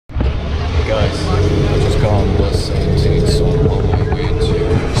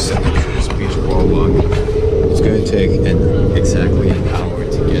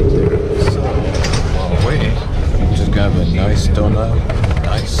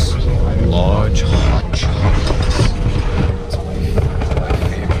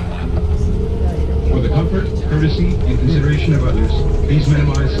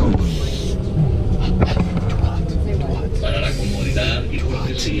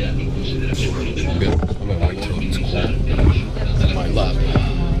Good. I'm gonna wait till it's cool on my lap.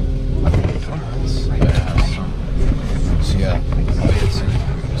 So yeah, I'll hit some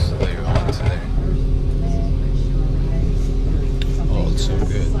Cruz later on today. Oh, it's so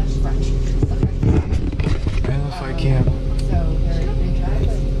good. And if I can.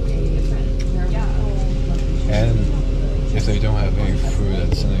 And if they don't have any food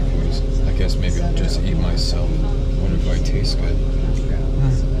at Santa Cruz, I guess maybe I'll just eat myself. What if I taste good?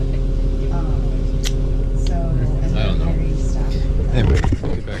 I don't know. Anyway,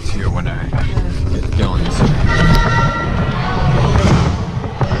 I'll get back to you when I get going.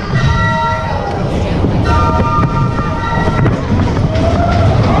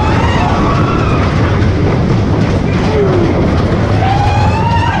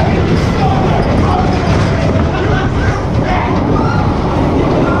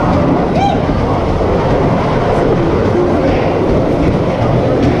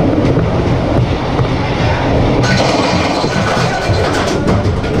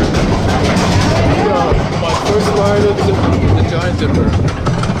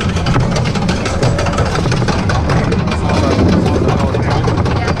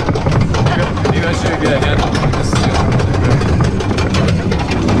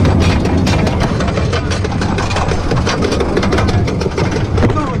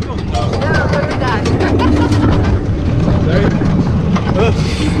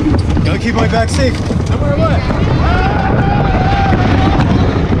 Gotta keep my back safe. No matter what.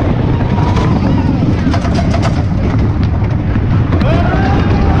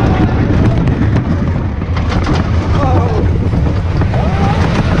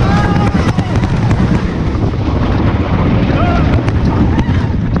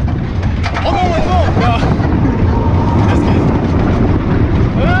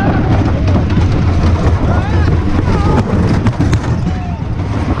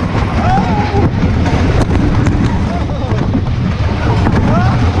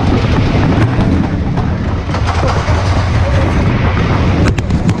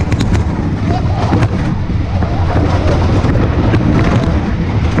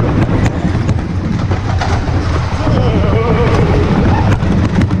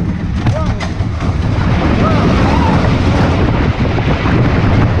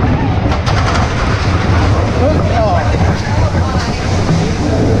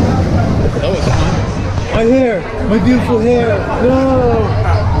 My hair! My beautiful hair! No!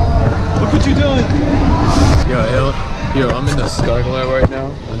 Look what you're doing! Yo, I'm in the Skyline right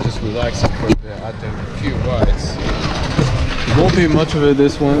now. I'm just relaxing for a bit after a few rides. There won't be much of it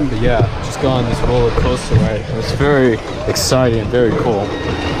this one, but yeah, just got on this roller coaster ride. It's very exciting, very cool.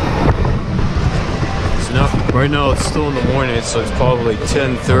 So now, right now it's still in the morning, so it's probably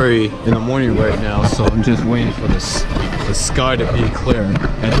 10:30 in the morning right now. So I'm just waiting for the sky to be clear.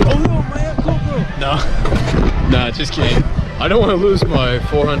 And oh no, my GoPro! No, nah, just kidding. I don't want to lose my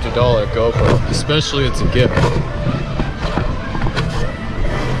 $400 GoPro, especially it's a gift.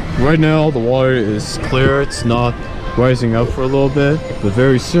 Right now the water is clear, it's not rising up for a little bit, but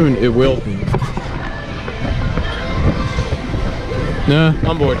very soon it will be. Nah,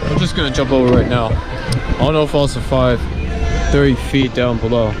 I'm bored. I'm just gonna jump over right now. I don't know if I'll survive 30 feet down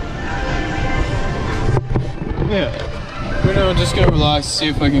below. Yeah. Right now I'm just gonna relax, see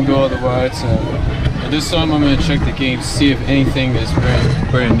if I can go on the rides, and this time I'm gonna check the game to see if anything is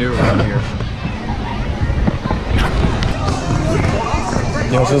brand new around here.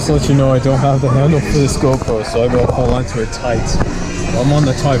 Yeah, just to let you know, I don't have the handle for this GoPro, so I gotta hold on to it tight. I'm on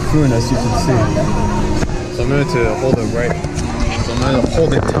the typhoon, as you can see. So I'm going to hold it right. So I'm going to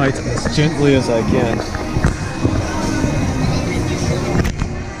hold it tight as gently as I can.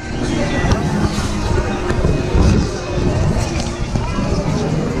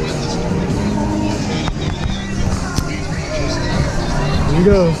 Here we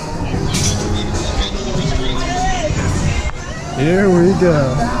go. Here we go.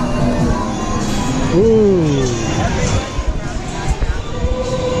 Ooh.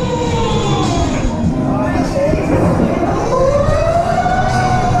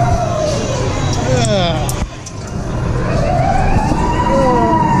 Yeah.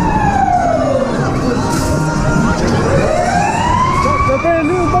 The brand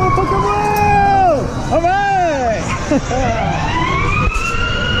new motherfucking world! Alright!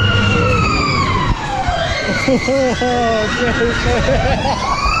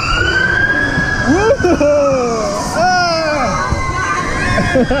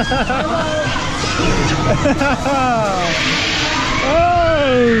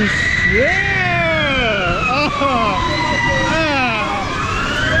 Oh yeah!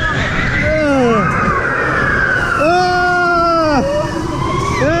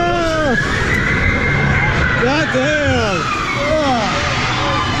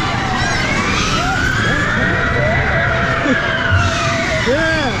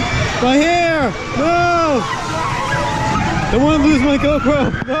 GoPro.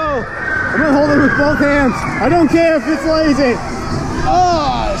 No. I'm gonna hold it with both hands. I don't care if it's lazy.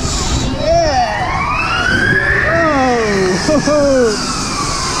 Oh, shit. Oh.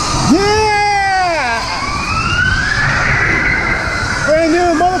 Yeah. Brand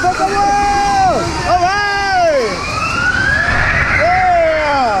new motherfucker world. All right.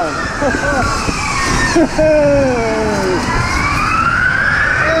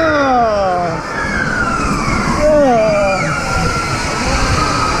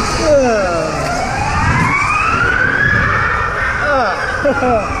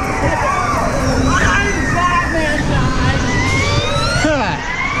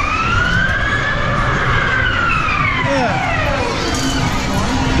 Yeah.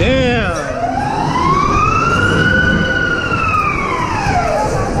 Damn.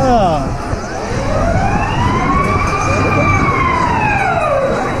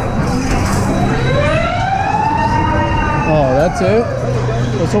 Oh, that's it?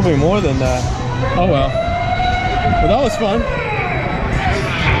 I was hoping more than that. Oh well. But that was fun.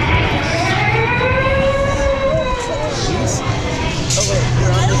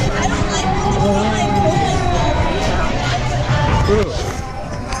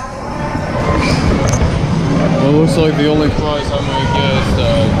 Well, it looks like the only prize I'm gonna get is the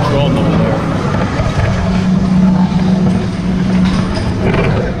drone over there.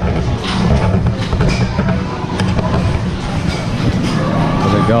 Oh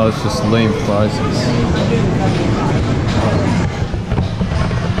my god, it's just lame prizes.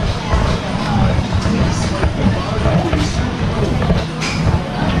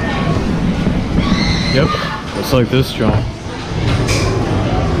 Yep, looks like this drone.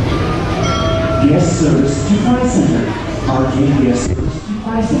 Yes, service to Price Center. Arcade, yes, service to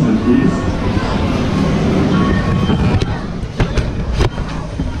Price Center, please.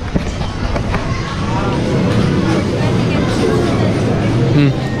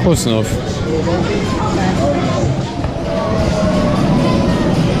 Close enough.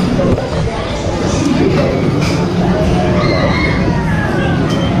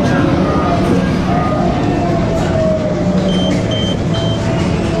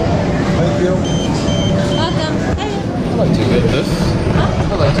 I'd like to get this.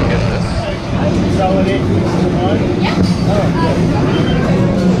 I'd like to get this.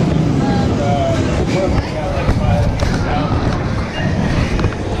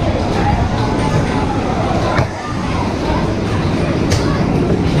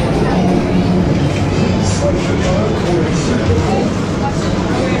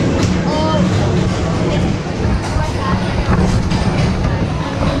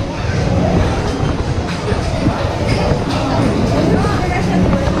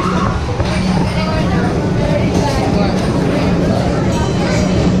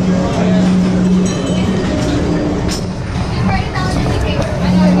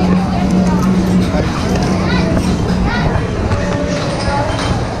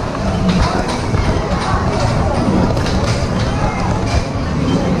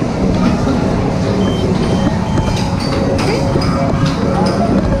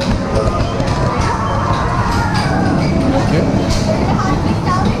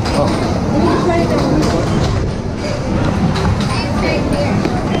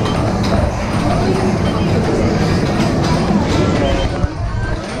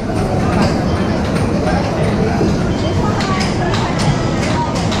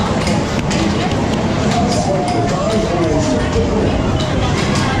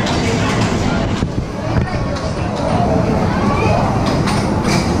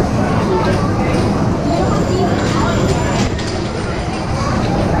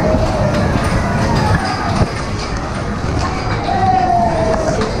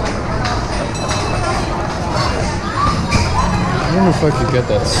 I wonder if I could get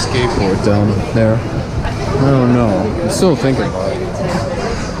that skateboard down there. I don't know. I'm still thinking about it.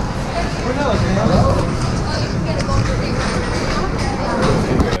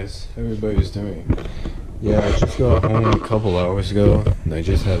 Hey guys, how everybody's doing? Yeah, I just got home a couple hours ago and I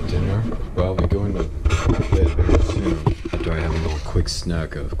just had dinner, but I'll be going to bed very soon after I have a little quick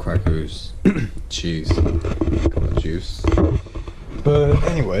snack of crackers, cheese, a couple of juice. But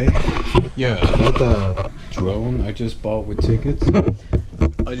anyway, yeah, about the drone I just bought with tickets.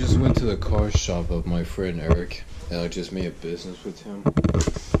 I just went to the car shop of my friend Eric and I just made a business with him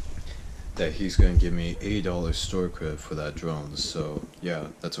that he's gonna give me $80 store credit for that drone. So yeah,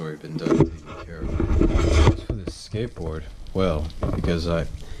 that's already been done, taken care of. As for the skateboard, well, because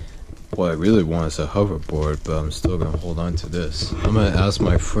what I really want is a hoverboard, but I'm still gonna hold on to this. I'm gonna ask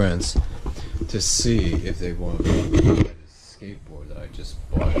my friends to see if they want to buy this skateboard that I just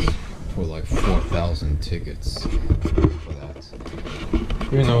bought for like 4,000 tickets for that.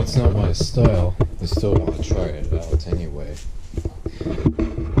 Even though it's not my style, I still want to try it out anyway.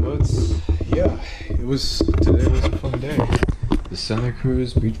 But yeah, today was a fun day. The Santa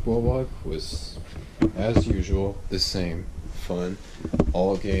Cruz Beach Boardwalk was, as usual, the same. Fun.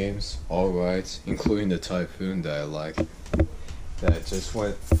 All games, all rides, including the typhoon that I like. That just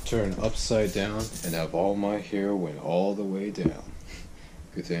turned upside down and have all my hair went all the way down.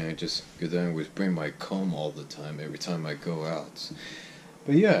 Good thing I was bring my comb all the time every time I go out.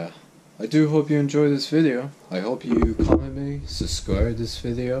 But yeah, I do hope you enjoy this video. I hope you comment me, subscribe to this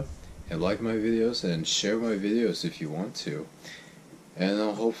video, and like my videos, and share my videos if you want to. And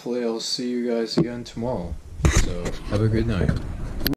hopefully I'll see you guys again tomorrow. So have a good night.